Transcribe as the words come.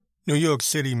New York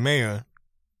City Mayor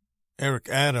Eric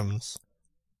Adams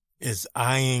is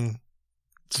eyeing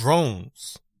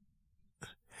drones.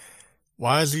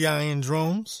 Why is he eyeing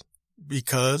drones?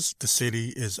 Because the city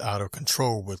is out of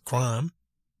control with crime.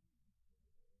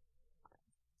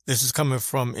 This is coming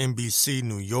from NBC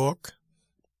New York.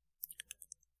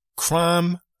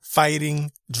 Crime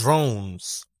fighting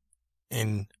drones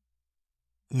in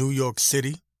New York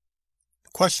City?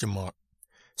 Question mark.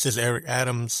 Says Eric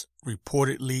Adams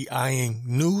reportedly eyeing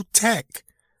new tech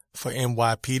for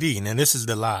NYPD. Now this is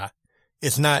the lie.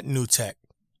 It's not new tech.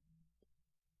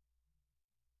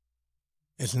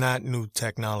 It's not new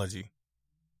technology.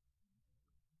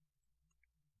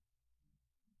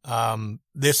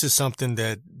 This is something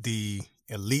that the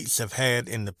elites have had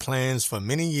in the plans for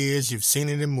many years. You've seen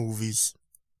it in movies.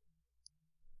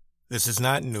 This is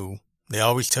not new. They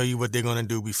always tell you what they're going to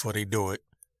do before they do it.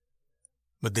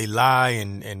 But they lie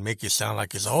and make it sound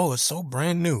like it's so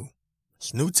brand new.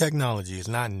 It's new technology. It's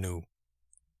not new.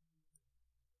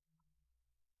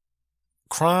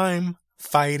 Crime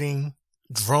fighting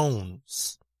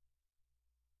drones.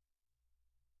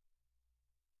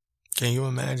 Can you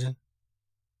imagine?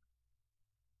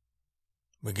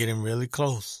 We're getting really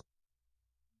close.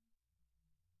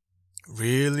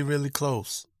 Really, really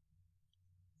close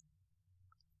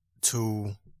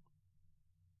to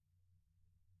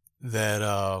that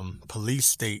police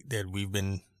state that we've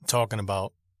been talking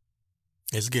about.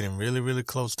 It's getting really, really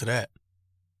close to that.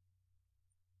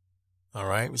 All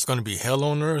right? It's going to be hell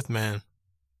on earth, man.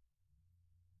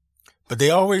 But they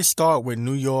always start with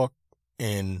New York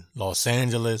and Los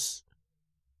Angeles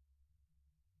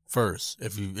first,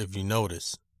 if you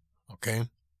notice. Okay?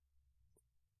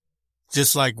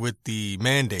 Just like with the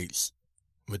mandates,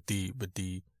 with the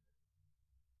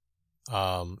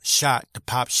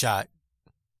pop shot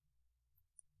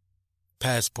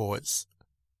passports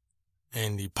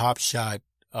and the pop shot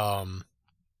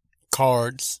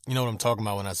cards. You know what I'm talking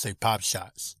about when I say pop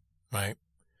shots, right?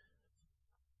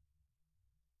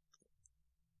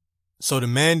 So the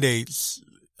mandates,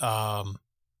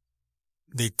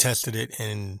 they tested it,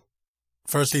 and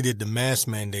first they did the mass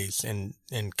mandates in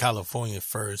California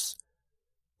first,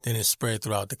 then it spread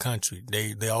throughout the country.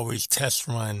 They always test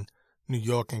run New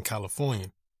York and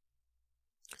California.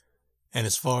 And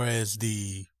as far as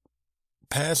the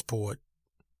passport,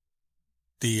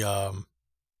 the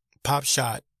pop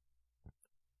shot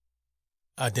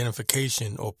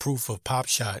identification or proof of pop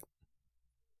shot,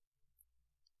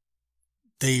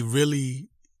 they really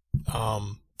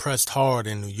pressed hard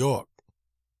in New York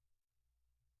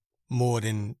more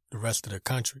than the rest of the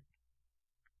country.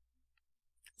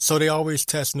 So they always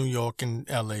test New York and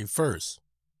LA first.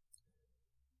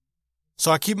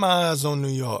 So I keep my eyes on New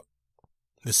York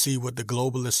to see what the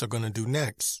globalists are going to do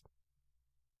next.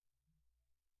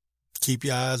 Keep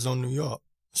your eyes on New York.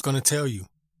 It's going to tell you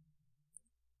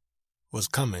what's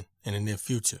coming in the near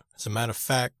future. As a matter of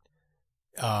fact,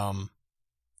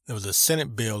 there was a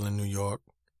Senate bill in New York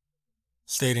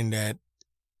stating that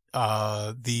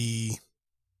the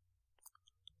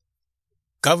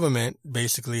government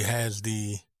basically has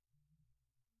the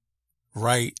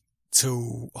right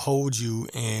to hold you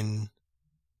in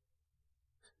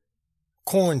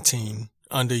quarantine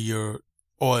against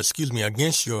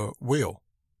your will.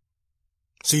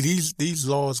 See, these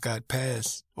laws got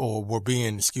passed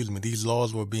these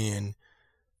laws were being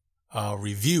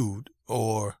reviewed,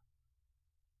 or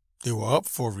they were up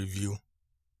for review,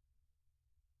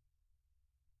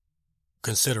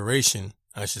 consideration,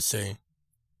 I should say,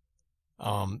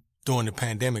 during the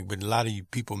pandemic. But a lot of you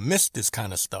people missed this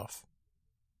kind of stuff.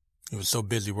 You were so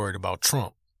busy worried about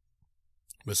Trump.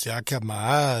 But see, I kept my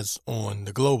eyes on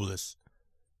the globalists.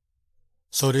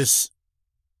 So this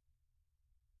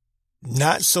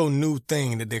not so new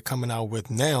thing that they're coming out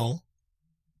with now,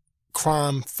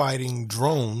 crime fighting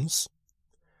drones.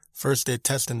 First, they're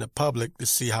testing the public to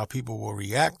see how people will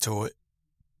react to it.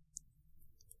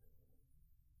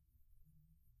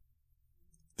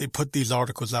 They put these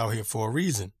articles out here for a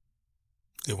reason.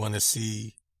 They want to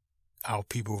see how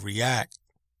people react.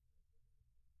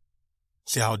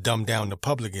 See how dumbed down the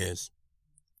public is.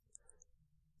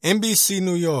 NBC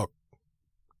New York.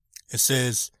 It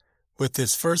says, with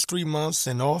his first 3 months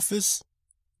in office,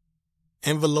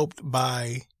 enveloped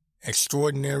by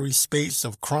extraordinary spates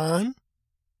of crime,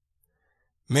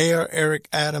 Mayor Eric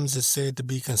Adams is said to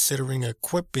be considering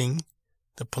equipping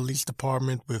the police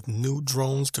department with new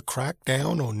drones to crack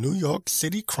down on New York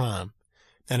City crime.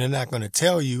 Now, they're not going to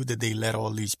tell you that they let all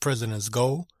these prisoners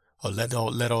go or let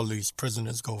all these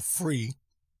prisoners go free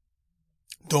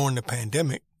during the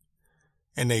pandemic,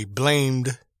 and they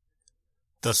blamed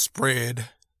the spread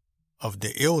of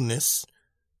the illness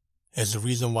as the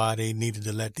reason why they needed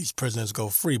to let these prisoners go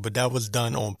free. But that was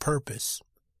done on purpose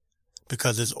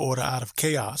because it's order out of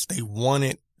chaos. They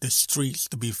wanted the streets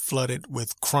to be flooded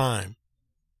with crime.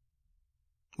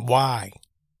 Why?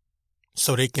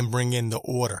 So they can bring in the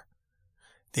order.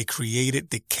 They created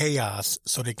the chaos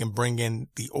so they can bring in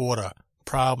the order.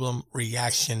 Problem,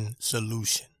 reaction,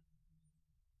 solution.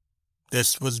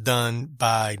 This was done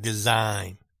by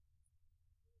design.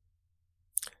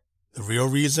 The real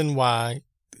reason why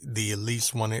the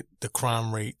elites wanted the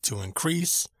crime rate to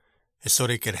increase is so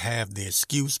they could have the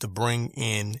excuse to bring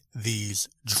in these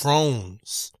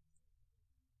drones.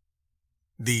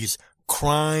 These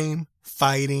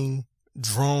crime-fighting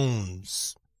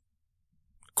drones.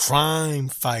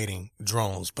 Crime-fighting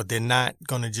drones. But they're not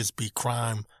going to just be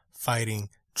crime-fighting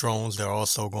drones. They're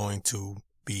also going to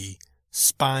be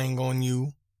spying on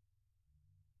you.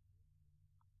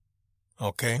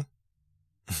 Okay?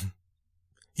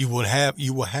 You will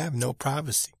have no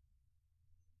privacy.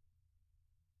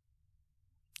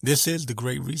 This is the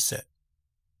Great Reset.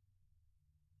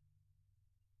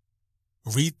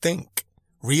 Rethink.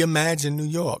 Reimagine New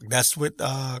York. That's what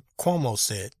Cuomo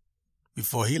said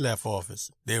before he left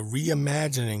office. They're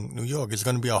reimagining New York. It's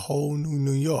going to be a whole new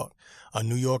New York. A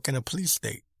New York and a police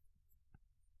state.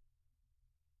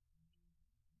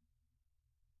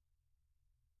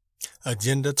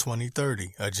 Agenda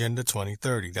 2030. Agenda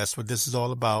 2030. That's what this is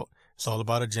all about. It's all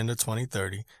about Agenda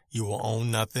 2030. You will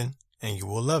own nothing and you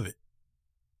will love it.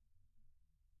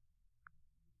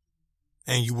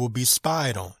 And you will be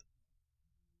spied on.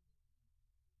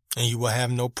 And you will have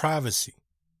no privacy.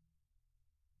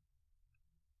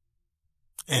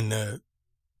 And the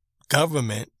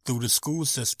government, through the school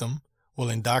system, will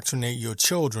indoctrinate your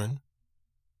children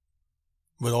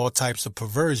with all types of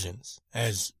perversions,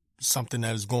 as something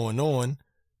that is going on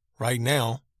right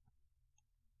now.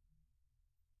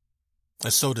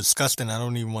 It's so disgusting, I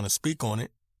don't even want to speak on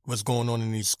it, what's going on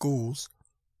in these schools.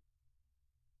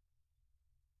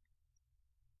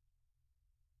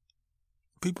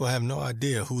 People have no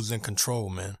idea who's in control,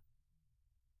 man.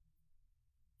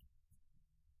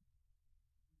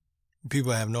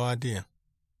 People have no idea.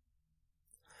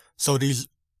 So these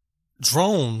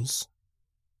drones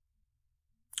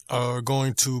are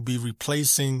going to be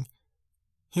replacing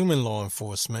human law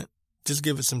enforcement. Just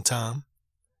give it some time.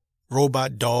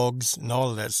 Robot dogs and all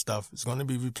of that stuff is going to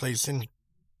be replacing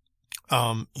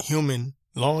human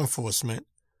law enforcement.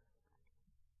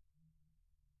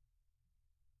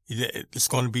 It's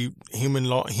going to be human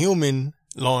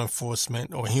law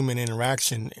enforcement or human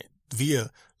interaction via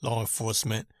law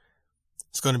enforcement.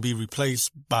 It's going to be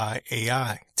replaced by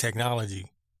AI technology,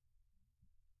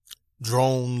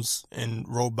 drones and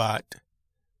robot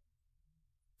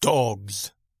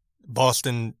dogs.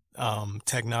 Boston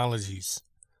Technologies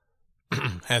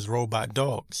has robot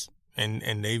dogs,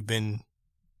 and they've been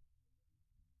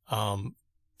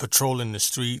patrolling the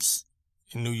streets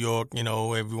in New York. You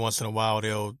know, every once in a while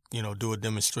they'll, do a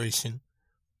demonstration.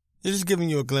 They're just giving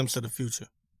you a glimpse of the future.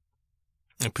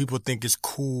 And people think it's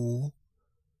cool.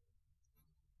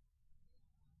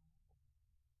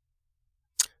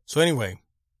 So anyway,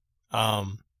 back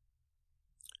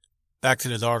to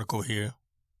this article here.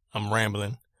 I'm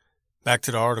rambling. Back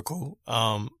to the article.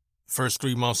 First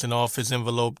 3 months in office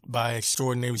enveloped by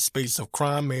extraordinary space of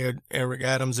crime. Mayor Eric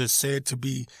Adams is said to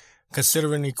be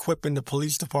considering equipping the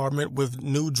police department with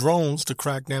new drones to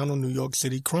crack down on New York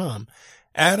City crime.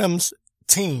 Adams'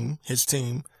 his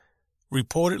team,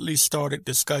 reportedly started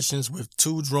discussions with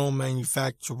 2 drone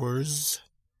manufacturers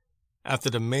after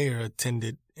the mayor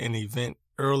attended an event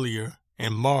earlier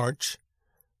in March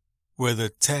where the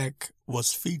tech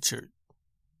was featured.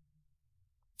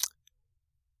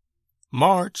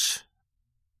 March,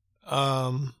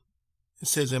 it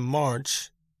says in March,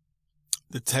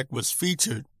 the tech was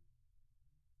featured.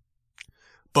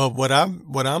 But what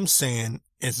I'm saying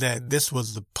is that this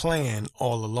was the plan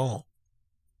all along.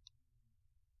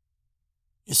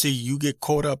 You see, you get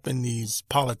caught up in these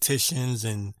politicians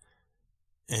and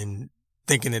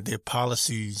thinking that their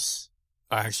policies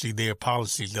are actually their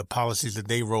policies. The policies that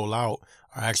they roll out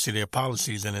are actually their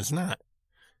policies, and it's not.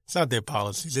 It's not their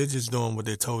policies. They're just doing what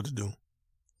they're told to do.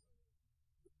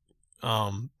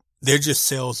 They're just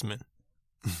salesmen.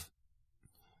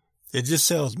 They're just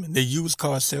salesmen. They're used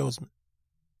car salesmen.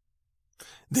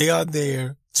 They are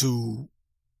there to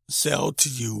sell to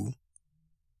you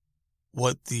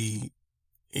what the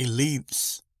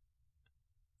elites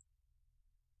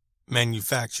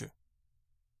manufacture.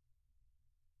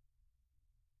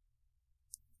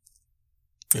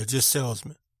 They're just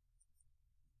salesmen.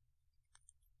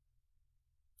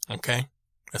 Okay?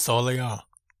 That's all they are.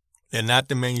 They're not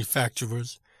the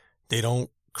manufacturers. They don't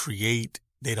create,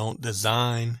 they don't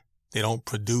design, they don't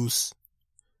produce.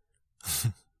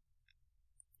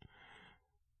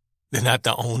 They're not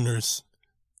the owners.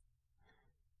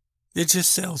 They're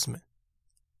just salesmen.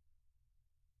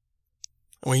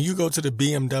 When you go to the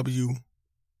BMW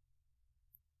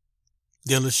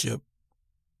dealership,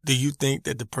 do you think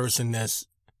that the person that's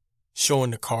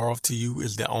showing the car off to you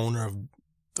is the owner of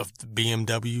the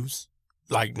BMWs?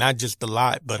 Like, not just the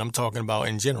lot, but I'm talking about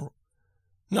in general.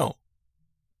 No.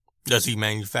 Does he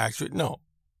manufacture it? No.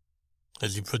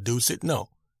 Does he produce it? No.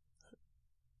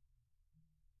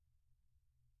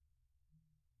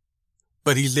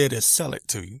 But he's there to sell it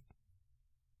to you.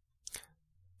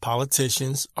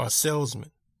 Politicians are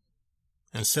salesmen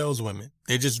and saleswomen.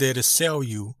 They're just there to sell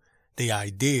you the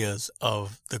ideas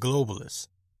of the globalists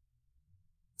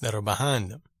that are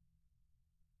behind them.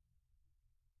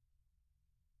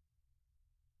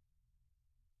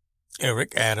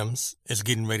 Eric Adams is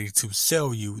getting ready to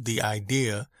sell you the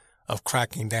idea of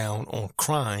cracking down on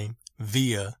crime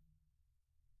via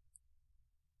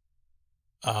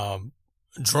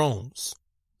drones,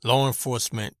 law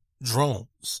enforcement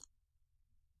drones.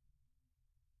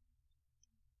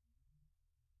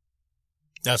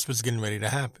 That's what's getting ready to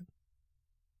happen.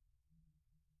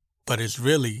 But it's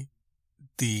really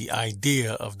the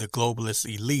idea of the globalist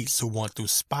elites who want to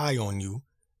spy on you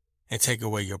and take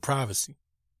away your privacy.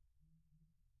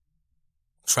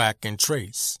 Track and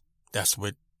trace. That's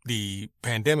what the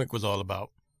pandemic was all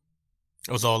about.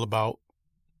 It was all about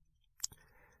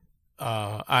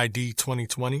ID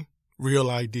 2020, Real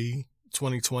ID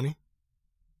 2020,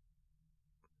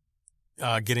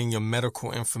 getting your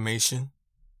medical information,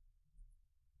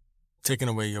 taking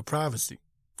away your privacy.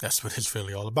 That's what it's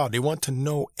really all about. They want to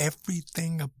know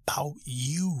everything about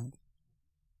you.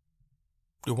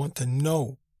 They want to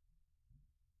know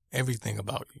everything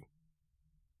about you.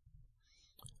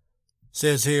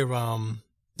 Says here,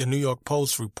 the New York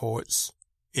Post reports,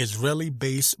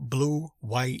 Israeli-based Blue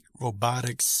White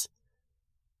Robotics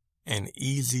and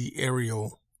Easy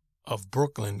Aerial of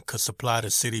Brooklyn could supply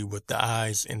the city with the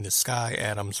eyes in the sky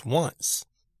Adams wants.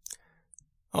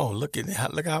 Oh, look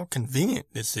how convenient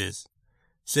this is.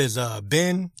 Says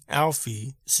Ben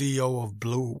Alfie, CEO of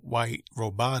Blue White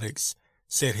Robotics,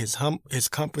 said his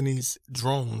company's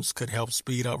drones could help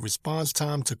speed up response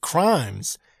time to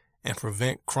crimes and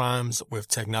prevent crimes with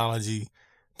technology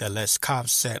that lets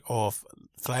cops set off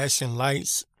flashing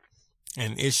lights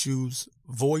and issues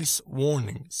voice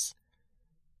warnings.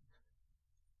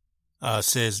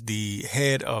 Says the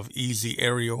head of Easy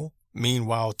Aerial,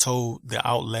 meanwhile, told the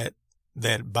outlet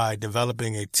that by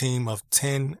developing a team of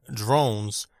 10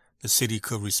 drones, the city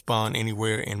could respond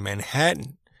anywhere in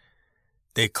Manhattan.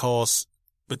 They cost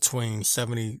between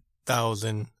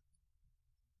 $70,000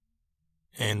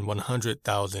 and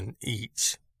 $100,000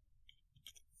 each.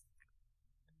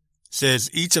 Says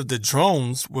each of the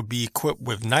drones would be equipped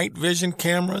with night vision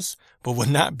cameras, but would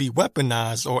not be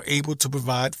weaponized or able to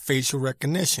provide facial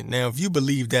recognition. Now, if you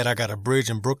believe that, I got a bridge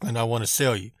in Brooklyn I want to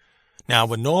sell you. Now, I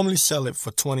would normally sell it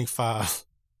for $2,500.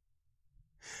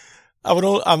 I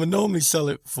would normally sell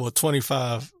it for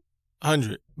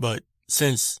 $2,500, but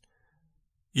since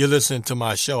you're listening to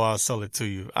my show, I'll sell it to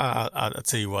you. I'll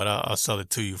tell you what, I'll sell it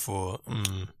to you for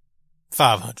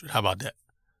 $500. How about that?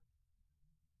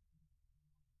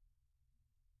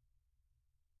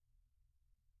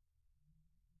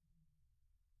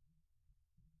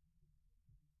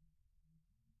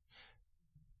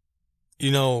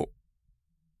 You know,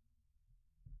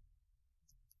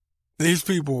 these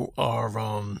people are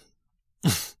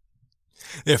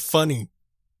they're funny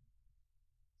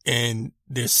and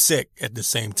they're sick at the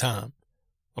same time.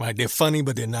 Right? They're funny,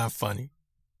 but they're not funny.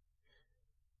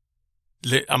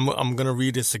 I'm going to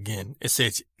read this again. It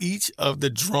says each of the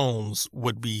drones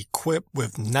would be equipped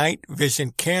with night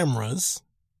vision cameras.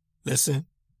 Listen.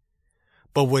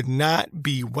 But would not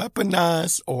be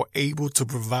weaponized or able to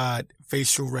provide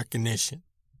facial recognition.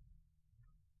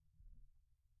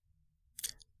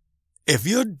 If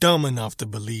you're dumb enough to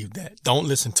believe that, don't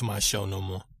listen to my show no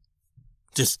more.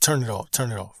 Just turn it off.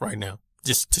 Turn it off right now.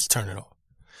 Just turn it off.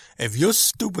 If you're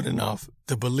stupid enough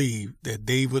to believe that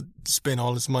they would spend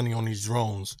all this money on these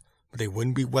drones, but they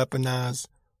wouldn't be weaponized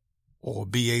or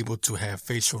be able to have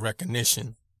facial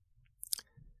recognition,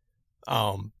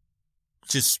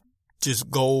 just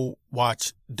go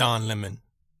watch Don Lemon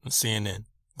on CNN.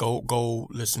 Go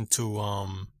listen to I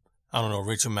don't know,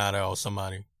 Richard Maddow or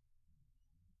somebody.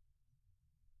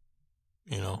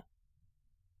 You know,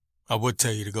 I would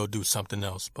tell you to go do something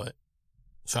else, but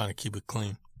I'm trying to keep it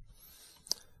clean.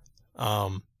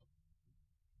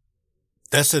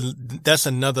 That's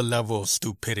another level of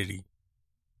stupidity.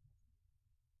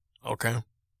 Okay?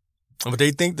 But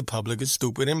they think the public is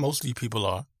stupid, and mostly people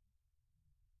are.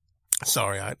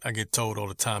 Sorry, I get told all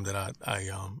the time that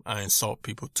I insult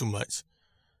people too much.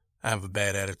 I have a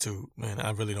bad attitude, man.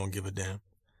 I really don't give a damn.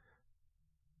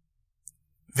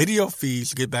 Video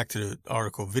feeds, get back to the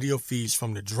article, video feeds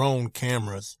from the drone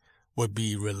cameras would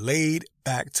be relayed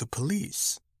back to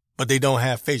police, but they don't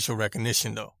have facial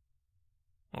recognition though.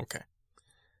 Okay.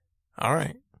 All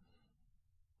right.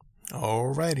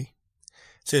 Alrighty.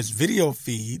 It says video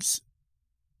feeds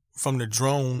from the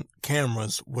drone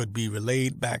cameras would be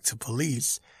relayed back to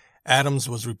police. Adams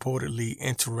was reportedly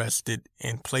interested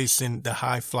in placing the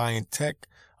high-flying tech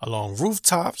along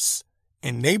rooftops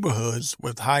in neighborhoods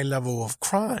with high level of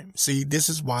crime. See, this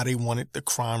is why they wanted the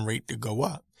crime rate to go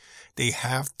up. They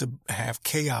have to have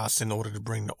chaos in order to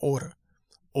bring the order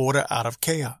out of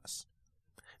chaos.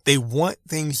 They want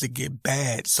things to get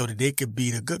bad so that they could be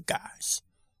the good guys.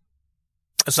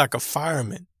 It's like a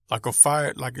fireman, like the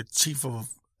fire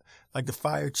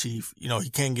chief, he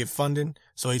can't get funding.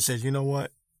 So he says, you know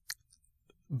what?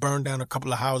 Burn down a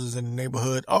couple of houses in the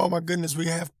neighborhood. Oh my goodness, we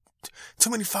have too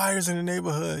many fires in the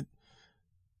neighborhood.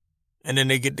 And then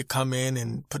they get to come in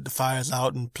and put the fires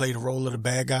out and play the role of the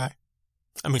bad guy.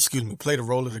 Play the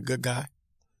role of the good guy.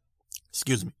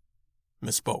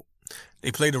 Misspoke.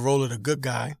 They play the role of the good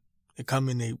guy. They come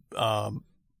in, they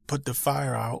put the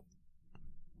fire out.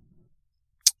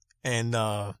 And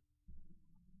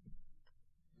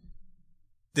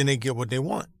then they get what they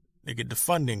want. They get the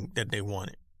funding that they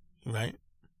wanted, right?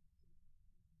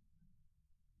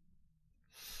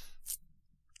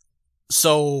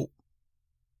 So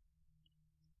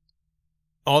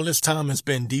all this time it's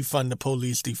been defund the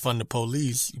police.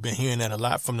 You've been hearing that a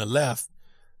lot from the left.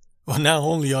 Well, not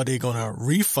only are they going to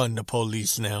refund the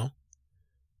police now,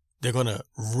 they're going to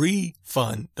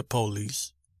refund the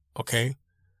police, okay?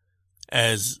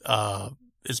 As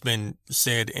it's been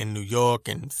said in New York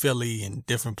and Philly and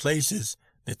different places,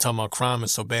 they're talking about crime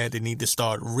is so bad they need to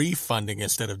start refunding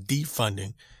instead of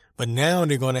defunding. But now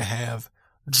they're going to have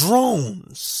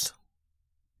drones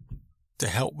to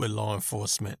help with law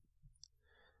enforcement.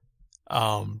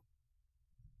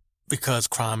 Because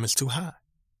crime is too high.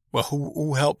 Well,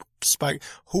 who helped spike?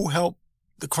 Who helped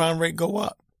the crime rate go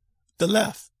up? The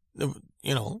left. The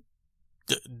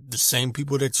same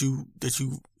people that you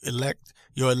elect,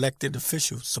 your elected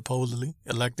officials, supposedly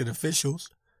elected officials,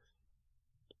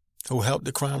 who helped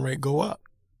the crime rate go up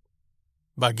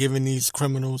by giving these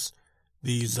criminals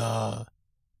these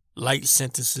light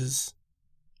sentences.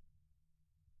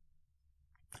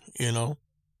 It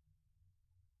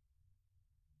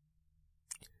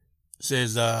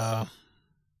says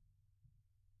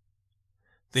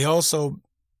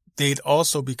they'd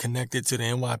also be connected to the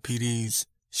NYPD's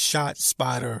Shot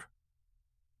Spotter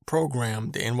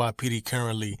program. The NYPD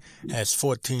currently has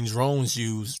 14 drones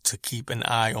used to keep an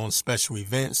eye on special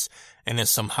events and in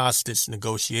some hostage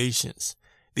negotiations.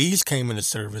 These came into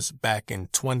service back in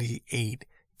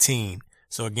 2018.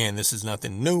 So again, this is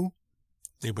nothing new.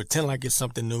 They pretend like it's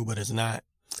something new, but it's not.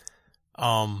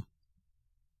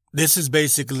 This is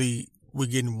basically, we're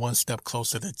getting one step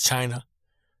closer to China.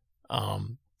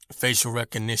 Facial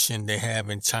recognition they have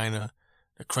in China,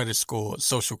 the credit score,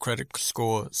 social credit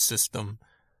score system,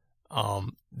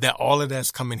 that all of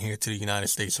that's coming here to the United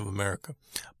States of America.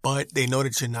 But they know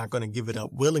that you're not going to give it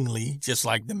up willingly, just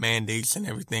like the mandates and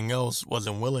everything else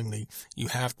wasn't willingly. You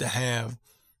have to have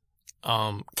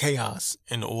chaos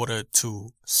in order to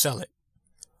sell it.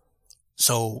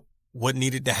 So what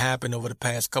needed to happen over the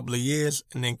past couple of years?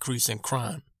 An increase in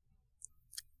crime.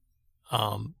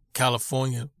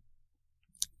 California,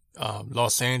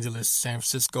 Los Angeles, San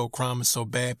Francisco, crime is so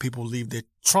bad people leave their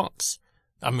trunks.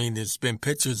 There's been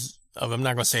pictures of, I'm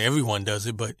not going to say everyone does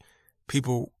it, but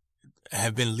people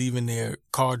have been leaving their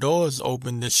car doors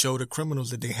open to show the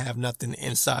criminals that they have nothing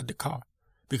inside the car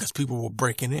because people were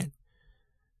breaking in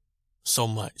so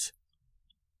much,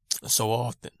 so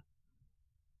often.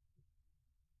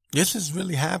 This is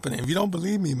really happening. If you don't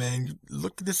believe me, man,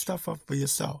 look this stuff up for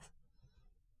yourself.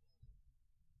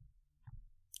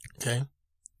 Okay.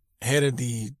 Head of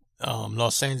the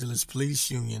Los Angeles Police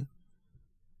Union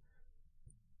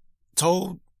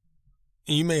told,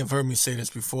 and you may have heard me say this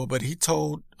before, but he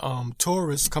told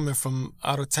tourists coming from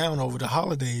out of town over the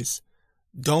holidays,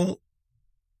 this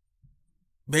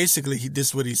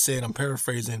is what he said, I'm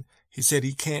paraphrasing. He said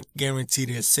he can't guarantee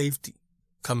their safety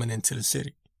coming into the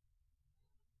city.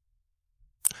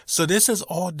 So this is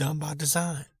all done by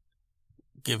design.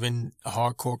 Giving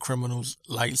hardcore criminals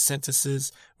light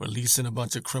sentences, releasing a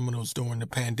bunch of criminals during the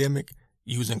pandemic,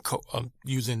 using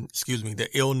the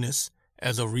illness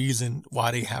as a reason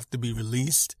why they have to be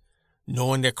released,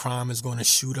 knowing that crime is going to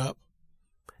shoot up.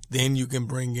 then you can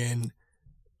bring in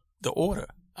the order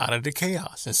out of the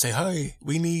chaos and say, hey,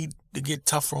 we need to get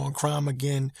tougher on crime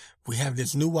again. We have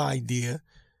this new idea.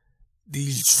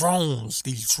 These drones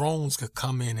could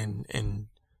come in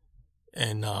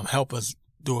and help us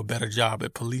do a better job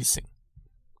at policing.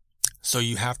 So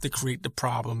you have to create the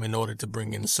problem in order to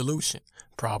bring in a solution.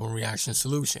 Problem, reaction,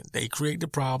 solution. They create the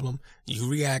problem, you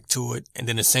react to it, and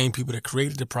then the same people that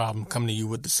created the problem come to you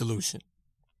with the solution.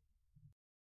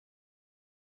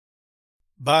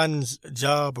 Biden's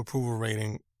job approval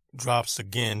rating drops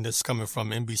again. This is coming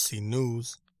from NBC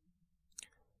News.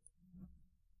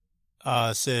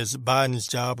 Says Biden's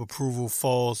job approval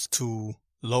falls to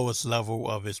lowest level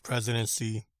of his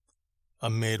presidency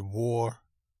amid war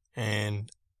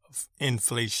and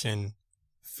inflation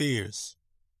fears.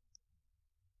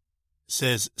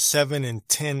 Says 7 in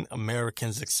 10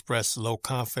 Americans express low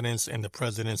confidence in the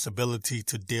president's ability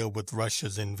to deal with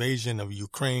Russia's invasion of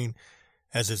Ukraine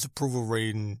as his approval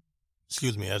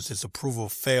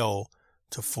fell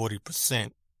to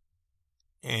 40%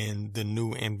 in the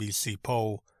new NBC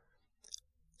poll.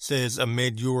 Says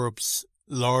amid Europe's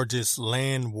largest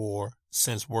land war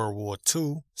since World War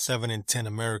II, 7 in 10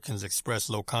 Americans express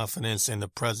low confidence in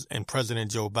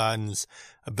President Joe Biden's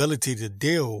ability to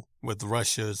deal with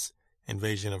Russia's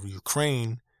invasion of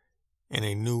Ukraine in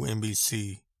a new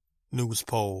NBC News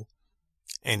poll.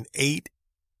 And 8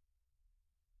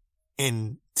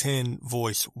 in 10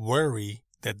 voice worry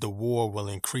that the war will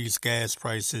increase gas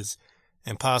prices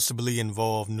and possibly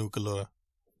involve nuclear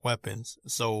weapons.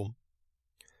 So,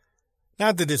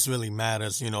 not that this really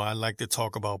matters. I like to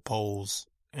talk about polls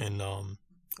and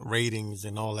ratings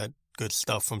and all that good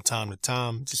stuff from time to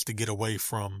time just to get away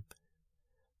from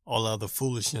all other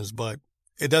foolishness. But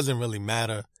it doesn't really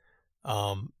matter.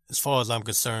 As far as I'm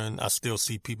concerned, I still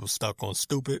see people stuck on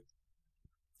stupid.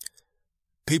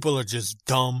 People are just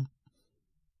dumb,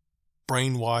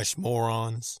 brainwashed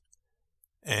morons.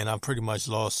 And I pretty much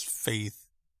lost faith.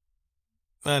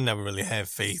 I never really had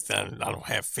faith. I don't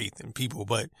have faith in people,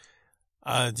 but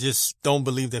I just don't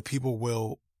believe that people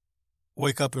will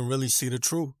wake up and really see the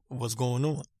truth of what's going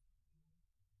on.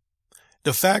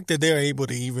 The fact that they're able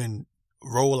to even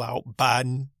roll out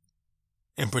Biden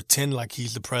and pretend like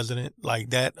he's the president,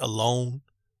 like that alone,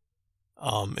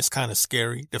 is kind of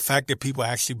scary. The fact that people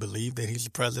actually believe that he's the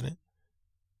president.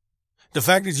 The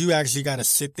fact that you actually got to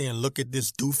sit there and look at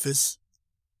this doofus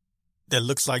that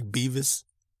looks like Beavis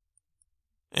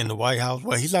in the White House.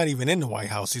 Well, he's not even in the White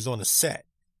House. He's on the set.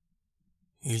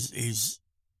 He's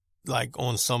like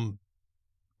on some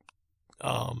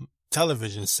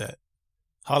television set,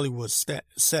 Hollywood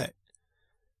set,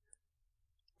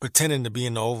 pretending to be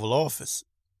in the Oval Office.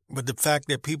 But the fact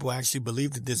that people actually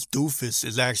believe that this doofus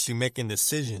is actually making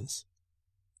decisions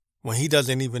when he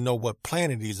doesn't even know what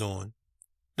planet he's on.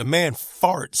 The man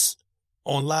farts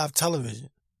on live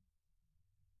television.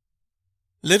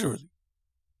 Literally.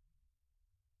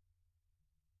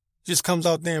 Just comes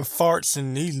out there and farts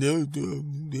and he's,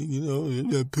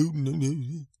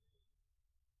 Putin.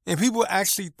 And people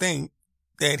actually think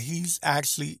that he's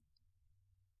actually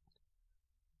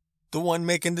the one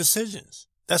making decisions.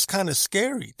 That's kind of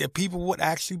scary that people would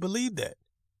actually believe that.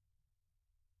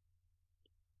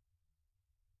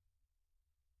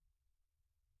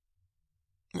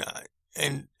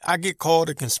 And I get called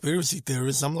a conspiracy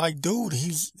theorist. I'm like, dude,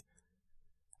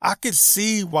 I could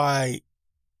see why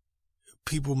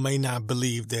people may not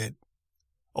believe that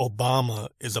Obama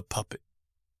is a puppet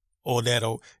or that,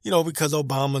 because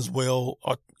Obama's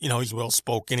he's well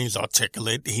spoken. He's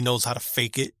articulate. He knows how to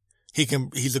fake it.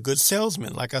 He's a good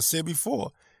salesman. Like I said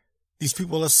before, these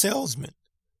people are salesmen,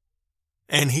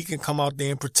 and he can come out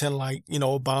there and pretend like,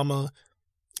 Obama,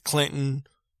 Clinton,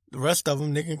 the rest of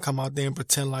them, they can come out there and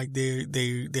pretend like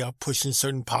they are pushing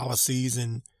certain policies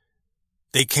and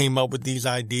they came up with these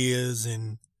ideas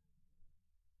and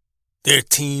their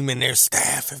team and their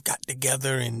staff have got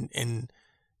together and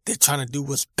they're trying to do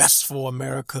what's best for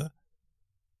America.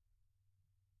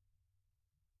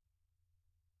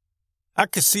 I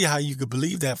could see how you could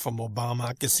believe that from Obama.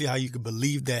 I could see how you could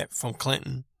believe that from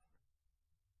Clinton.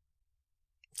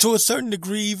 To a certain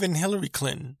degree, even Hillary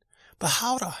Clinton. But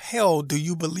how the hell do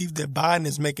you believe that Biden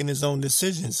is making his own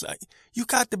decisions? You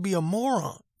got to be a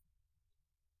moron.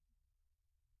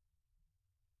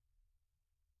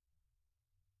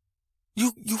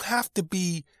 You have to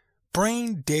be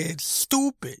brain dead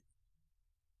stupid.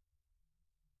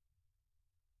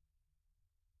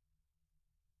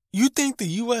 You think the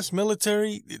U.S.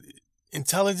 military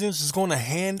intelligence is going to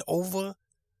hand over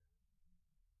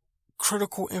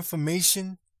critical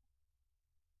information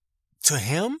to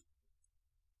him?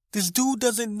 This dude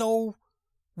doesn't know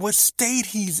what state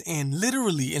he's in,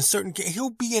 literally in certain, he'll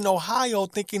be in Ohio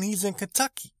thinking he's in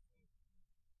Kentucky.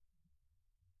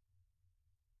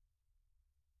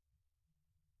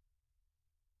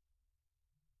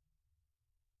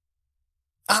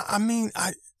 I mean,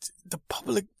 the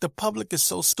public is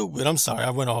so stupid. I'm sorry,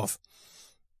 I went off.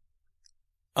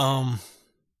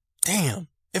 Damn.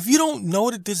 If you don't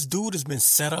know that this dude has been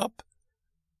set up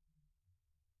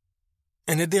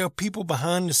and that there are people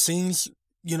behind the scenes,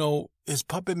 you know, his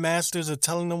puppet masters are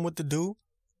telling them what to do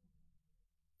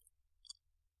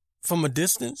from a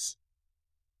distance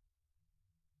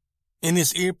in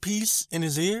his earpiece, in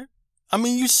his ear. I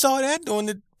mean, you saw that during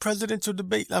the presidential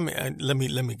debate. I mean, let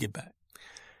me get back.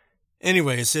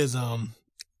 Anyway, it says,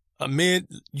 amid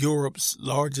Europe's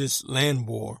largest land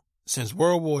war since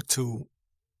World War II,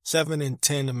 7 in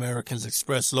 10 Americans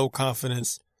expressed low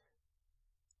confidence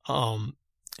in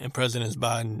President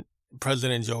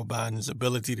Joe Biden's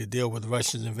ability to deal with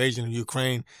Russia's invasion of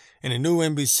Ukraine. In a new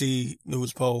NBC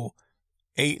News poll,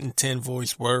 8 in 10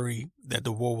 voiced worry that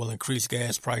the war will increase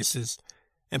gas prices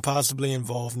and possibly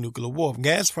involve nuclear war.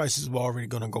 Gas prices were already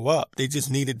going to go up. They just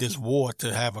needed this war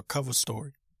to have a cover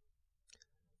story.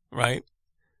 Right?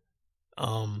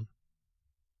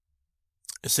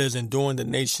 It says, enduring the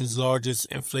nation's largest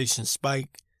inflation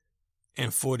spike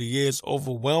in 40 years,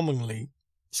 overwhelming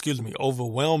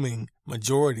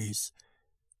majorities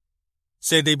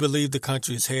said they believe the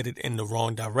country is headed in the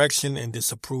wrong direction and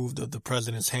disapproved of the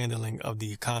president's handling of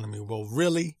the economy. Well,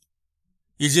 really?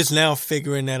 You're just now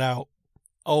figuring that out?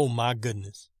 Oh, my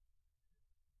goodness.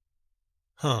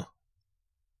 Huh.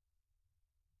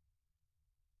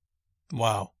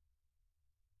 Wow.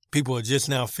 People are just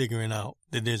now figuring out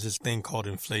that there's this thing called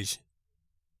inflation.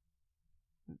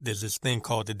 There's this thing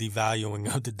called the devaluing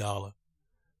of the dollar.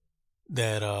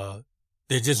 That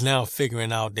they're just now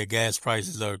figuring out that gas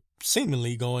prices are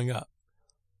seemingly going up.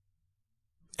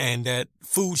 And that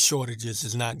food shortages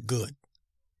is not good.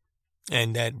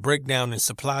 And that breakdown in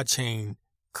supply chain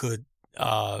could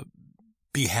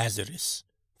be hazardous,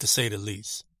 to say the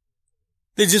least.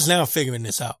 They're just now figuring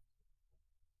this out.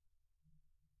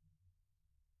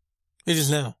 It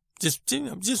just now,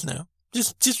 just now,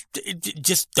 it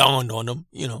just dawned on them,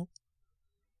 you know.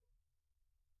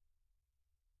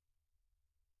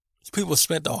 People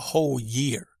spent a whole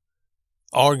year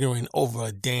arguing over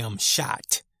a damn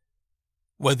shot,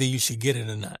 whether you should get it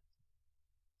or not.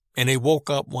 And they woke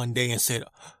up one day and said,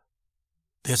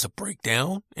 there's a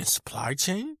breakdown in supply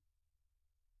chain?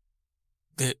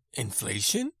 The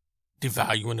inflation?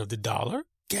 Devaluing of the dollar?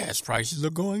 Gas prices are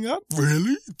going up?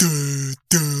 Really? Duh,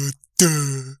 duh,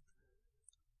 duh.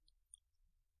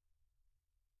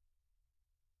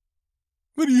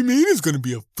 What do you mean it's going to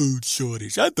be a food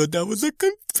shortage? I thought that was a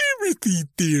conspiracy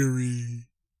theory.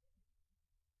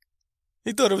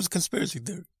 They thought it was a conspiracy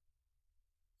theory.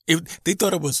 They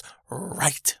thought it was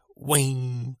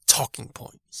right-wing talking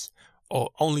points,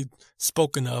 or only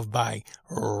spoken of by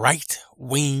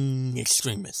right-wing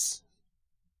extremists.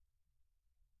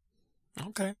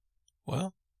 Okay,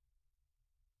 well.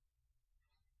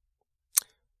 It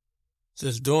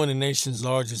says, during the nation's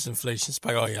largest inflation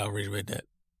spike. Oh, yeah, I already read that.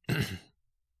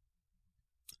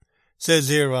 Says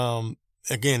here,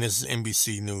 again, this is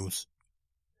NBC News.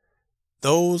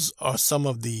 Those are some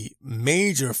of the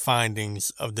major findings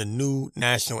of the new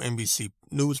national NBC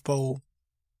News poll.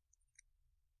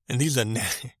 And these are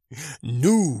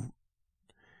new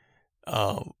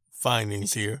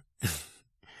findings here.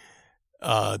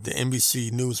 The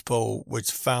NBC News poll,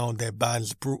 which found that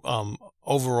Biden's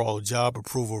overall job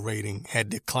approval rating had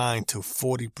declined to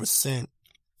 40%.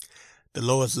 The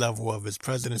lowest level of his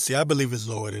presidency. I believe it's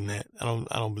lower than that. I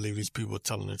don't believe these people are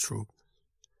telling the truth.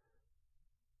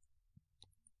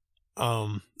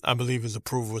 I believe his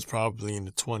approval was probably in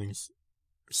the 20s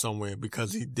somewhere,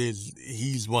 because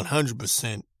he's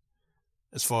 100%,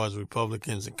 as far as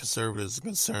Republicans and conservatives are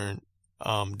concerned,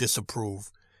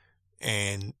 disapprove.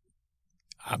 And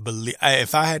I believe,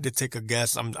 if I had to take a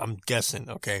guess, I'm guessing,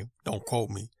 okay, don't quote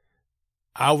me.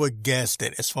 I would guess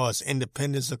that as far as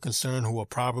independents are concerned, who are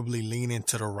probably leaning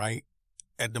to the right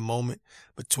at the moment,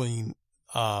 between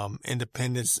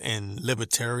independents and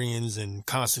libertarians and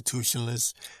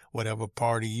constitutionalists, whatever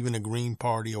party, even the Green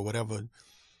Party or whatever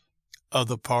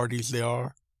other parties there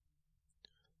are,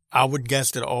 I would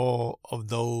guess that all of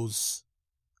those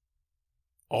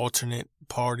alternate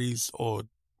parties, or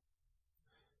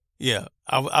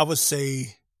I would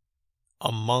say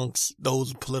amongst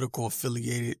those political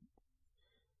affiliated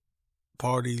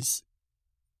parties,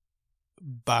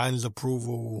 Biden's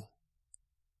approval,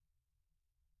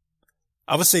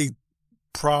 I would say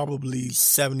probably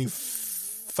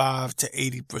 75 to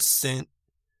 80%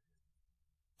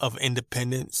 of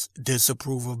independents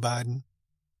disapprove of Biden.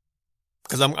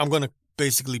 Because I'm going to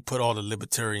basically put all the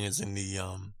libertarians and the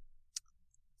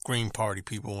Green Party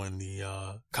people and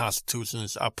the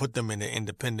constitutionalists, I'll put them in the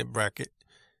independent bracket.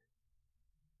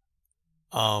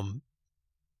 I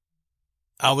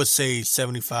would say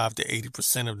 75 to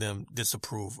 80% of them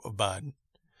disapprove of Biden.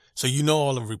 So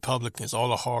all the Republicans, all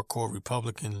the hardcore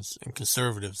Republicans and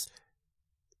conservatives,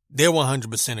 they're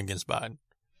 100% against Biden.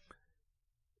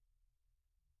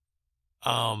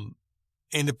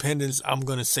 Independents, I'm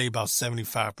going to say about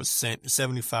 75 to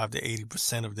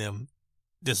 80% of them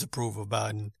disapprove of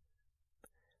Biden.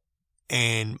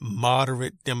 And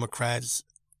moderate Democrats,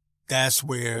 that's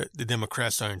where the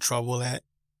Democrats are in trouble at,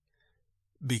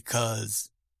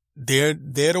 because they're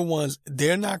the ones,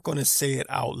 they're not going to say it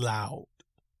out loud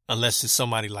unless it's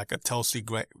somebody like a Tulsi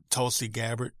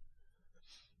Gabbard.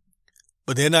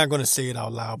 But they're not going to say it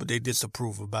out loud, but they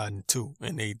disapprove of Biden too.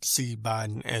 And they see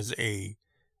Biden as a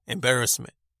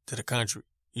embarrassment to the country.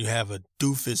 You have a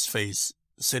doofus face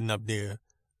sitting up there.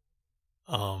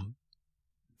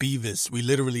 Beavis. We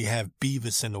literally have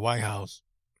Beavis in the White House.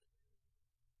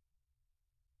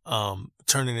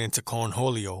 Turning into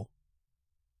Cornholio.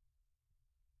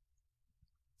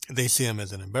 They see him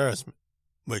as an embarrassment,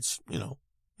 which, you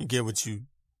get what you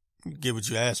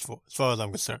asked for, as far as I'm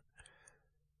concerned.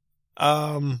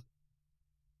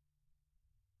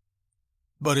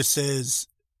 But it says,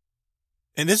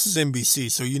 and this is NBC,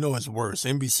 so it's worse.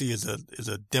 NBC is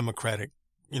a Democratic,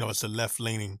 it's a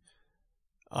left-leaning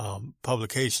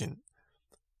publication.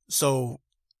 So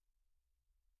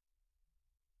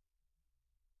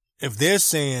if they're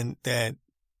saying that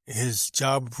his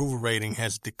job approval rating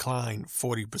has declined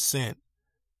 40%,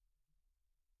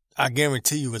 I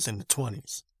guarantee you it's in the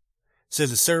 20s. It says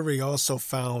the survey also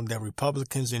found that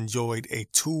Republicans enjoyed a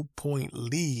 2-point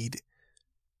lead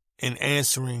in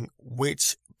answering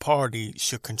which party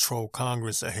should control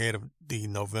Congress ahead of the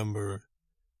November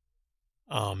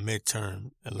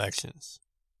midterm elections.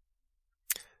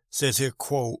 It says here,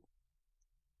 quote,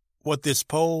 what this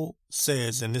poll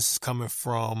says, and this is coming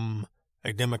from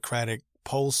a Democratic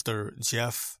pollster,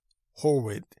 Jeff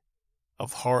Horwitz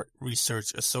of Hart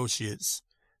Research Associates,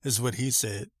 this is what he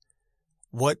said.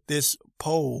 What this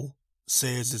poll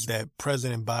says is that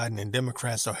President Biden and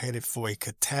Democrats are headed for a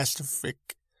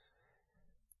catastrophic,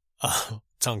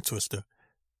 tongue twister,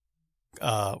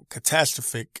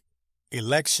 catastrophic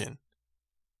election,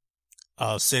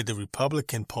 said the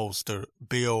Republican pollster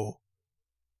Bill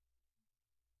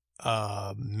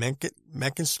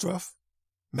McInturff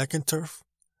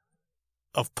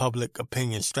of Public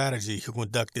Opinion Strategy, who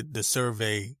conducted the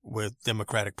survey with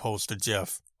Democratic pollster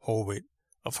Jeff Horwitz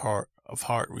of Hart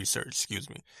Research,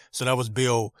 So that was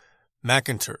Bill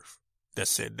McInturff that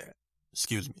said that.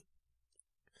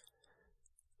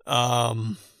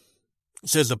 It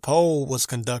says the poll was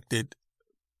conducted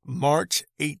March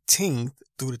 18th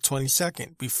through the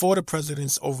 22nd, before the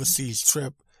president's overseas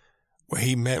trip, where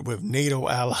he met with NATO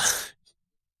allies.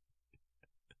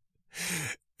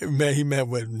 He met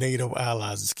with NATO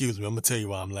allies. I'm going to tell you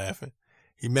why I'm laughing.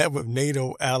 He met with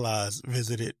NATO allies,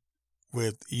 visited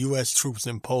with U.S. troops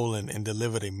in Poland, and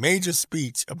delivered a major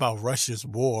speech about Russia's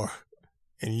war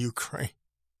in Ukraine.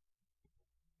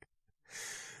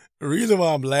 The reason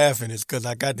why I'm laughing is because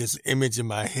I got this image in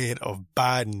my head of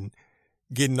Biden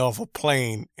getting off a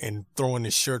plane and throwing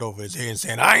his shirt over his head and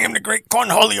saying, I am the great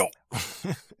Cornholio.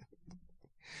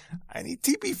 I need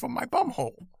TP from my bum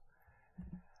hole.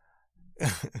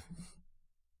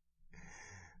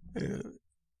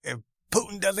 If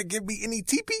Putin doesn't give me any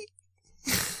TP,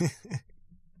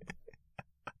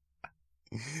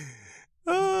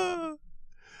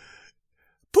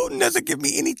 Putin doesn't give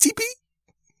me any TP.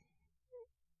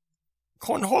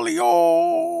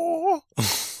 Cornholio.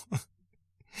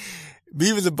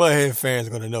 Beavis and Butthead fans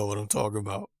are going to know what I'm talking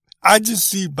about. I just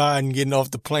see Biden getting off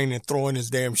the plane and throwing his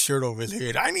damn shirt over his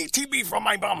head. I need TP from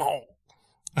my bumhole.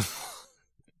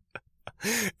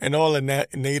 And all the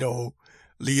NATO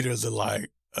leaders are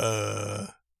like,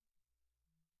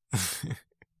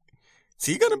 is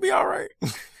he going to be all right?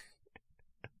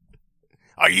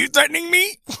 Are you threatening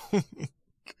me?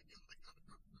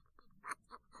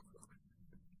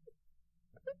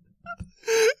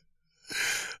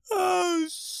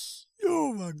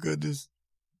 Oh my goodness.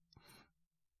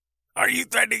 Are you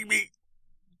threatening me?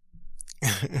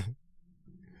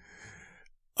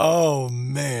 Oh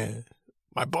man.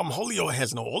 My bum Holio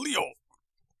has no Holio.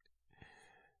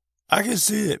 I can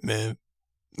see it, man.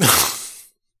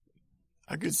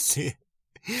 I can see it.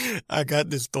 I got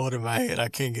this thought in my head. I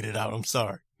can't get it out. I'm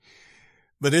sorry.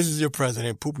 But this is your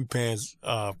president, Poopy Pants,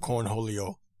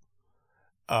 Cornholio.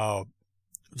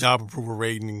 job approval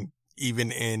rating,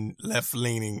 even in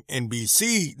left-leaning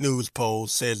NBC News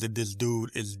polls, says that this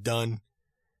dude is done.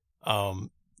 I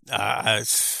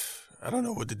don't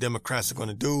know what the Democrats are going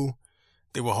to do.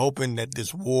 They were hoping that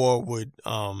this war would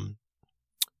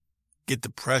get the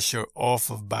pressure off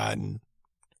of Biden.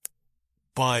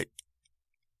 But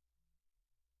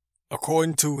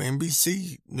according to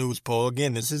NBC News poll,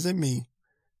 again, this isn't me.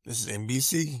 This is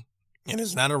NBC. And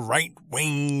it's not a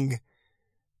right-wing,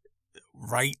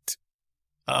 right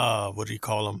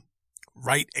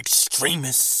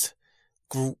extremist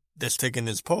group that's taking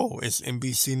this poll. It's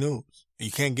NBC News.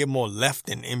 You can't get more left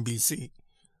than NBC.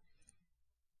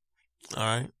 All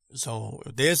right. So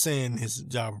if they're saying his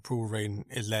job approval rating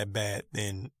is that bad,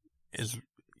 then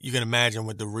you can imagine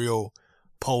what the real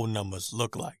poll numbers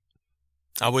look like.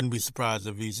 I wouldn't be surprised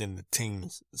if he's in the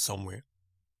teens somewhere.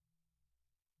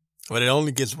 But it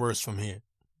only gets worse from here.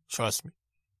 Trust me.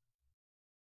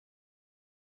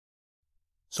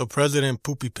 So President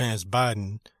Poopy Pants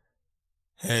Biden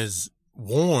has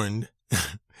warned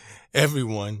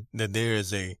everyone that there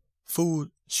is a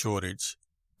food shortage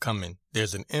coming.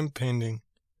 There's an impending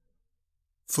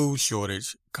food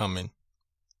shortage coming,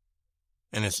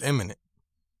 and it's imminent.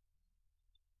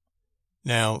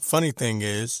 Now, funny thing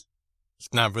is,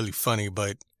 it's not really funny,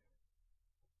 but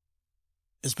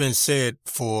it's been said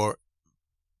for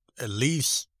at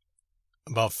least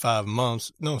about 6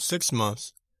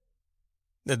 months,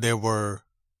 that there were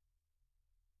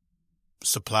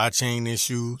supply chain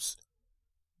issues.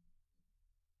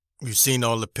 You've seen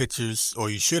all the pictures, or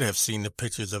you should have seen the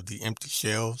pictures of the empty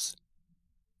shelves.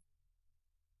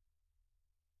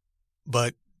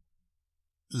 But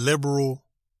liberal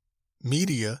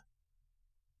media,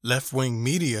 left-wing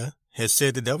media, has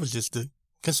said that was just a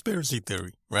conspiracy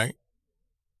theory, right?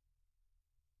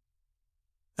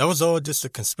 That was all just a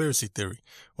conspiracy theory.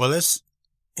 Well, let's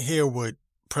hear what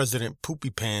President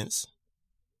Poopy Pants,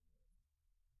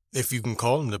 if you can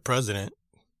call him the president,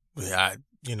 I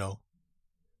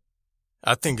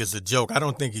think it's a joke. I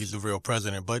don't think he's the real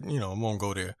president, but, I won't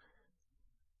go there.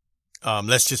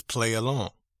 Let's just play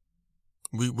along.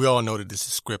 We all know that this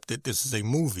is scripted. This is a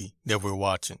movie that we're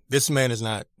watching. This man is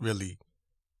not really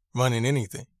running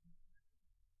anything.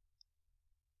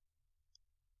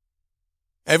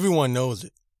 Everyone knows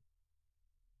it.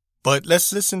 But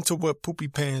let's listen to what Poopy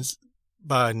Pants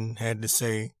Biden had to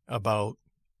say about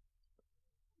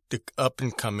the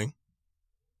up-and-coming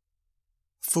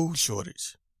food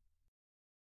shortage.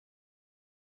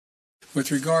 With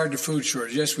regard to food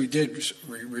shortage, yes, we did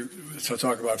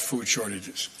talk about food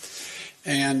shortages.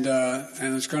 And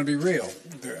it's going to be real.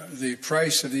 The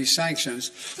price of these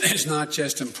sanctions is not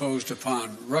just imposed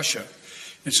upon Russia.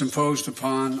 It's imposed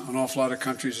upon an awful lot of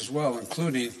countries as well,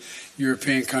 including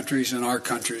European countries and our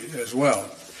country as well.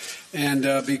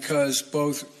 And because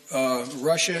both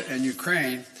Russia and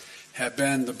Ukraine have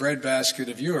been the breadbasket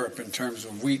of Europe in terms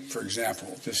of wheat, for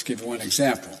example, just to give one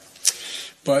example.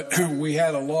 But we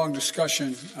had a long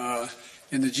discussion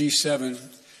in the G7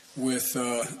 with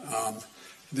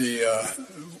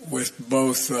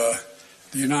both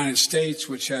the United States,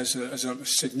 which has a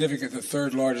significant, the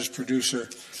third largest producer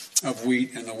of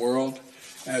wheat in the world,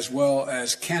 as well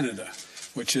as Canada,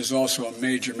 which is also a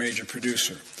major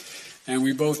producer. And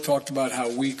we both talked about how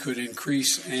we could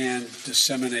increase and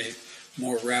disseminate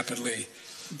more rapidly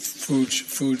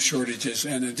food shortages.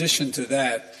 And in addition to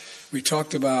that, we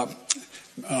talked about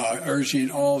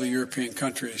urging all the European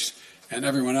countries and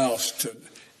everyone else to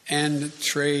end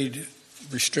trade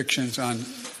restrictions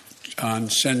on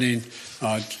sending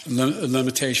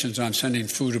limitations on sending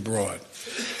food abroad.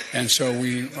 And so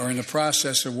we are in the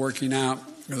process of working out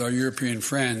with our European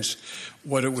friends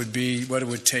what it would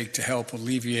take to help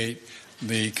alleviate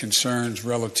the concerns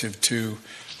relative to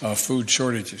food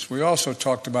shortages. We also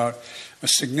talked about a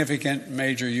significant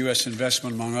major U.S.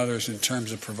 investment, among others, in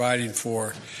terms of providing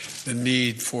for the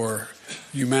need for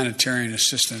humanitarian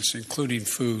assistance, including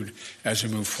food, as we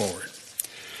move forward.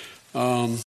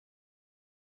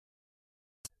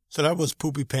 So that was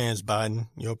Poopy Pants Biden,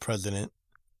 your president,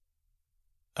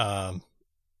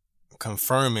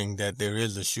 confirming that there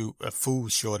is a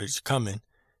food shortage coming,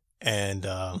 and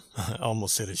I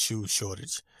almost said a shoe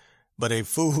shortage, but a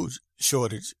food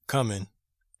shortage coming,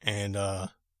 and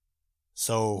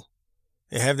so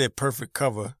they have their perfect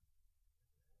cover.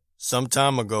 Some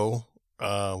time ago,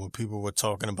 when people were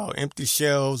talking about empty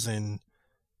shelves and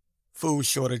food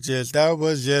shortages, that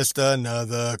was just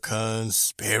another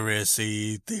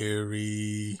conspiracy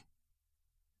theory.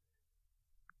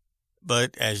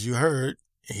 But as you heard,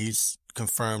 he's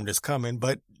confirmed it's coming.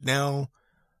 But now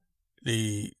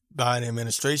the Biden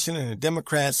administration and the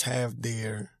Democrats have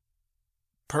their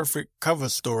perfect cover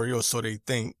story, or so they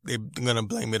think. They're going to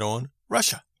blame it on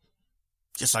Russia.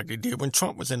 Just like they did when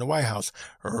Trump was in the White House.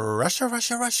 Russia,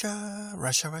 Russia, Russia,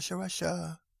 Russia, Russia,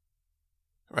 Russia.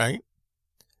 Right?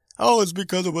 Oh, it's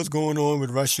because of what's going on with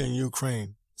Russia and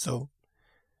Ukraine. So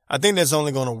I think that's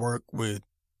only going to work with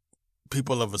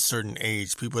people of a certain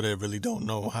age, people that really don't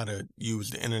know how to use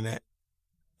the internet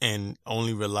and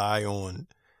only rely on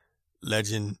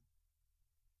legend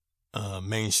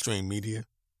mainstream media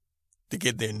to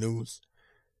get their news.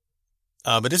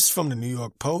 But this is from the New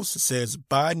York Post. It says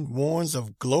Biden warns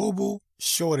of global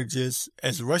shortages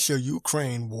as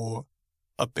Russia-Ukraine war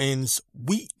upends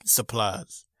wheat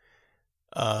supplies.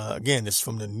 Again, it's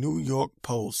from the New York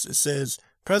Post. It says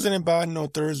President Biden on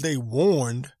Thursday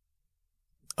warned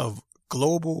of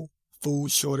global food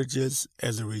shortages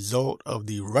as a result of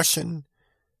the Russian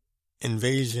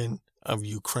invasion of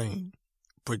Ukraine,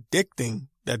 predicting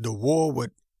that the war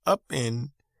would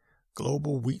upend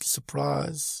global wheat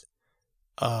supplies.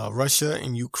 Russia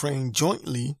and Ukraine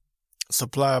jointly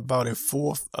supply about a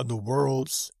fourth of the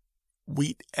world's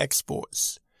wheat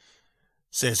exports.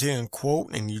 It says here in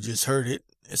quote, and you just heard it,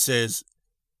 it says,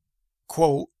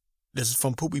 quote, this is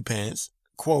from Poopy Pants,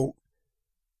 quote,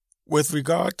 with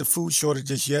regard to food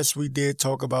shortages, yes, we did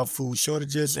talk about food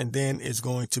shortages, and then it's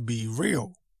going to be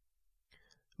real,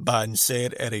 Biden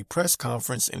said at a press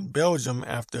conference in Belgium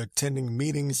after attending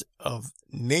meetings of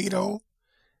NATO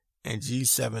and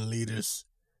G7 leaders.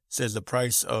 Says the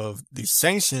price of the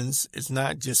sanctions is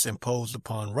not just imposed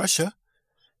upon Russia,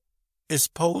 it's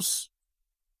posed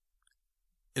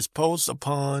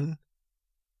upon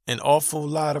an awful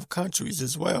lot of countries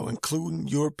as well, including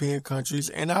European countries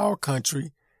and our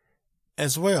country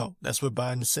as well. That's what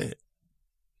Biden said.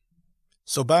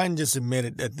 So Biden just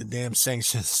admitted that the damn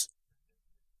sanctions,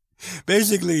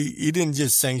 basically, he didn't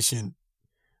just sanction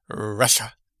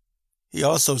Russia. He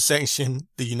also sanctioned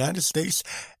the United States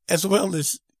as well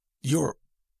as Europe.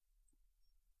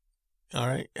 All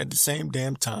right. At the same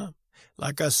damn time.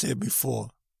 Like I said before,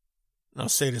 and I'll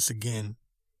say this again.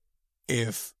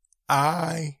 If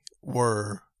I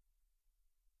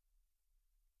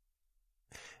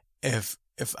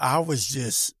was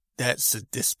just that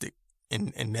sadistic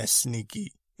and that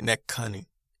sneaky and that cunning,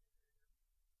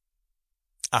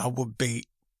 I would bait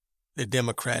the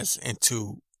Democrats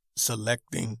into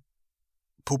selecting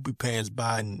Poopy Pants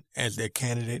Biden as their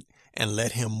candidate and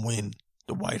let him win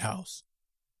the White House.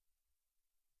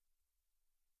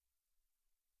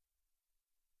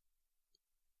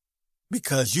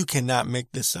 Because you cannot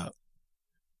make this up.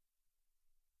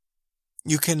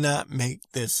 You cannot make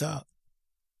this up.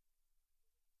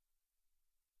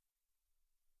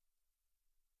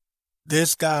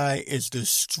 This guy is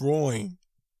destroying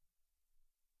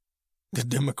the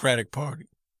Democratic Party.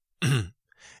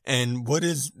 And what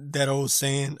is that old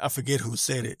saying? I forget who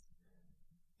said it.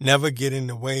 Never get in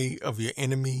the way of your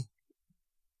enemy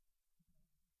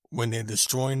when they're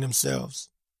destroying themselves.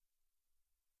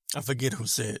 I forget who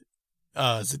said it.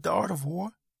 Is it The Art of War?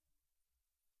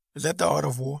 Is that The Art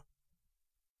of War?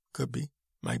 Could be.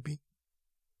 Might be.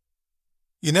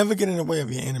 You never get in the way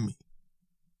of your enemy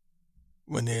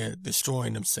when they're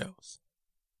destroying themselves.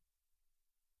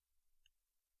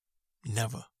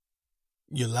 Never.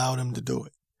 You allow them to do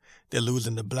it. They're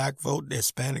losing the black vote, the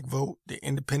Hispanic vote, the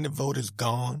independent vote is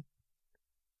gone.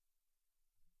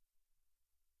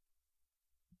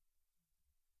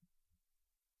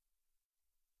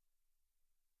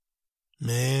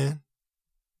 Man,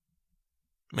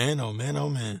 oh man, oh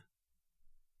man.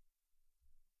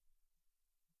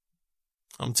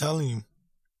 I'm telling you,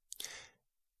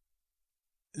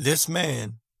 this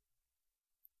man,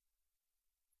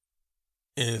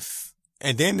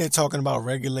 and then they're talking about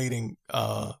regulating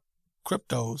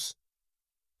cryptos.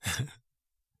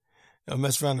 They'll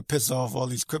mess around to piss off all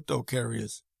these crypto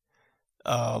carriers.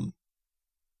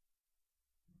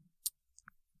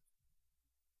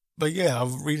 But yeah, I'll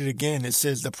read it again. It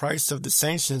says the price of the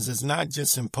sanctions is not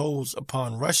just imposed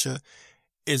upon Russia,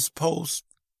 it's imposed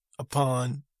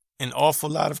upon an awful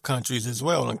lot of countries as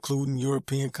well, including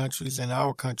European countries and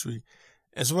our country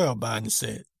as well, Biden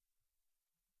said.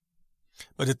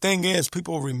 But the thing is,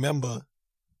 people remember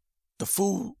the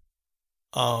food,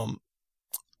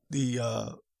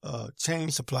 chain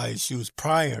supply issues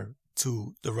prior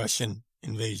to the Russian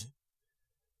invasion.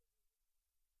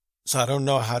 So I don't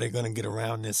know how they're going to get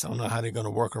around this. I don't know how they're going to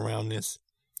work around this.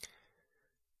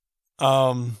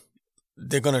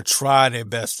 They're going to try their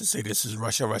best to say this is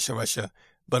Russia, Russia, Russia.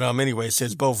 But anyway, it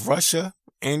says both Russia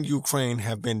and Ukraine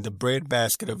have been the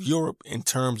breadbasket of Europe in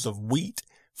terms of wheat,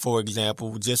 for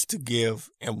example. Just to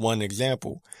give one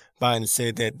example, Biden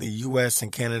said that the U.S.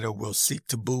 and Canada will seek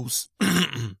to boost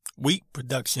wheat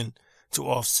production to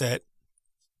offset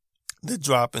the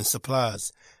drop in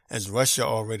supplies, as Russia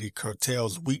already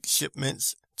curtails wheat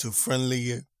shipments to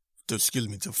friendly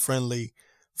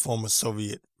former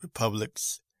Soviet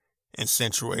republics in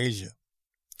Central Asia.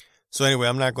 So anyway,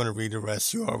 I'm not going to read the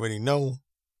rest. You already know.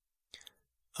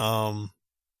 I'll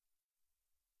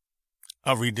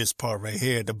read this part right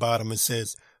here. At the bottom, it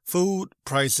says, food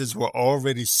prices were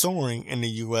already soaring in the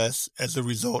U.S. as a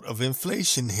result of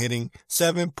inflation hitting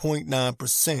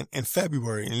 7.9% in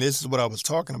February. And this is what I was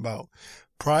talking about.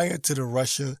 Prior to the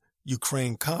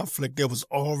Russia-Ukraine conflict, there was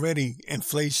already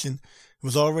inflation. It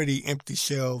was already empty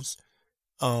shelves.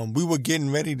 We were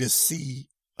getting ready to see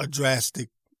a drastic...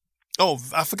 Oh,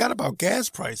 I forgot about gas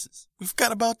prices. We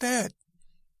forgot about that.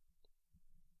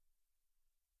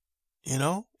 You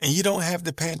know, and you don't have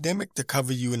the pandemic to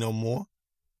cover you no more,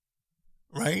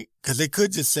 right? Because they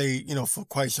could just say, you know, for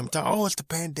quite some time, oh, it's the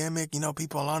pandemic, you know,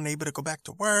 people aren't able to go back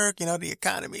to work, you know, the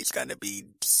economy's going to be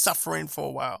suffering for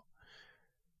a while.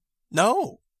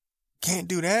 No, can't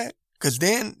do that, because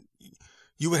then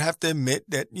you would have to admit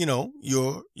that, you know,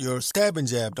 your stab and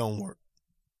jab don't work,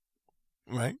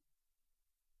 right?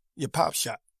 Your pop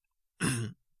shot.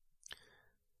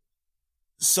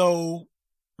 So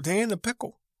they're in a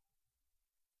pickle.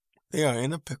 They are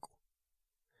in a pickle.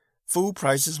 Food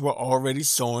prices were already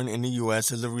soaring in the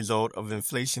U.S. as a result of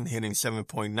inflation hitting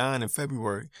 7.9 in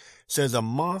February. Says a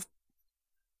month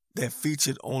that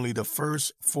featured only the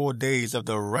first 4 days of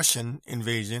the Russian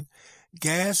invasion.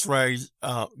 Gas rises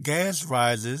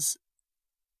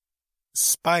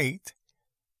spiked.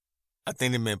 I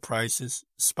think they meant prices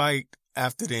spiked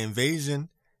after the invasion,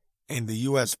 and the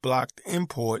U.S. blocked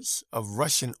imports of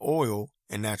Russian oil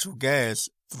and natural gas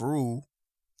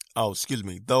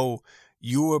though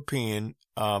European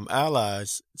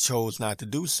allies chose not to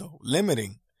do so,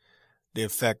 limiting the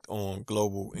effect on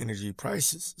global energy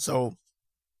prices. So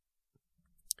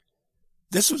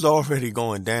this was already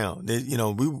going down. You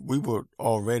know, we were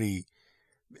already,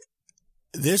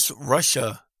 this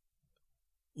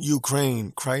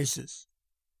Russia-Ukraine crisis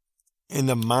in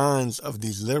the minds of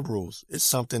these liberals is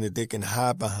something that they can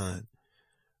hide behind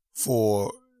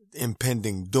for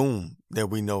impending doom that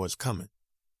we know is coming.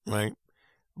 Right?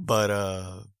 But,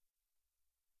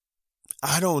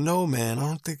 I don't know, man. I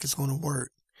don't think it's going to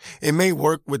work. It may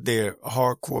work with their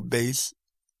hardcore base.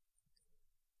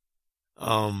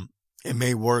 It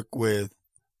may work with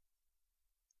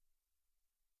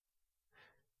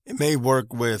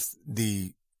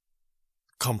the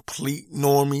complete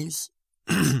normies,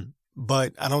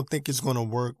 but I don't think it's going to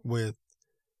work with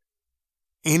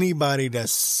anybody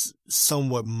that's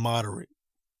somewhat moderate.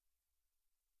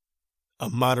 A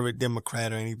moderate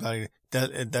Democrat or anybody,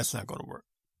 that's not going to work.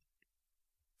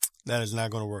 That is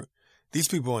not going to work. These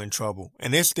people are in trouble,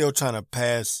 and they're still trying to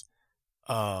pass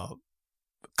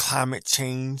climate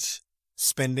change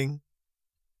spending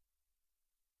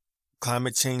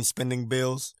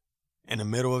bills in the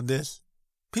middle of this.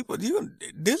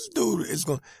 This dude is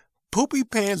going, Poopy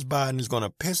Pants Biden is going to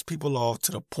piss people off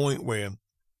to the point where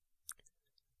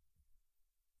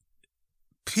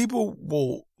people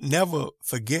will never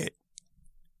forget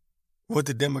what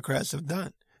the Democrats have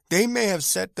done. They may have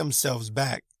set themselves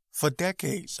back for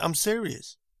decades. I'm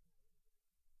serious.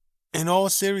 In all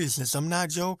seriousness, I'm not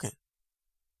joking.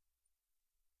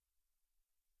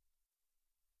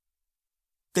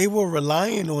 They were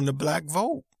relying on the black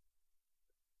vote.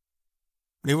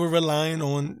 They were relying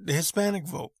on the Hispanic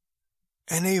vote.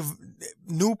 And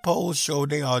new polls show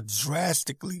they are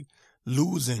drastically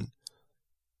losing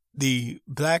the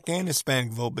black and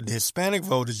Hispanic vote, but the Hispanic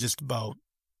vote is just about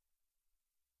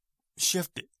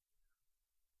shifted.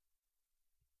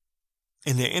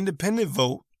 And the independent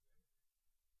vote,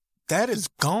 that is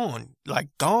gone, like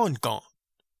gone.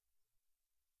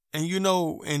 And you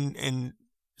know, in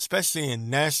especially in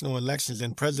national elections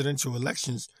and presidential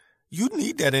elections, you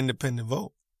need that independent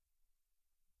vote.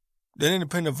 That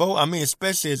independent vote, I mean,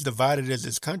 especially as divided as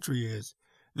this country is,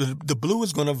 the blue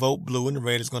is going to vote blue and the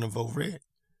red is going to vote red.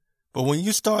 But when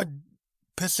you start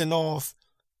pissing off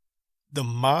the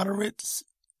moderates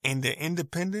and the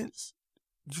independents,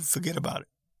 you forget about it.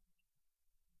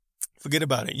 Forget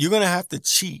about it. You're going to have to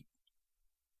cheat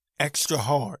extra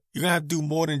hard. You're going to have to do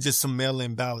more than just some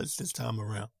mail-in ballots this time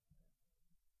around.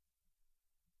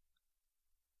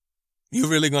 You're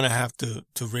really going to have to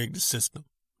rig the system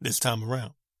this time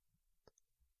around.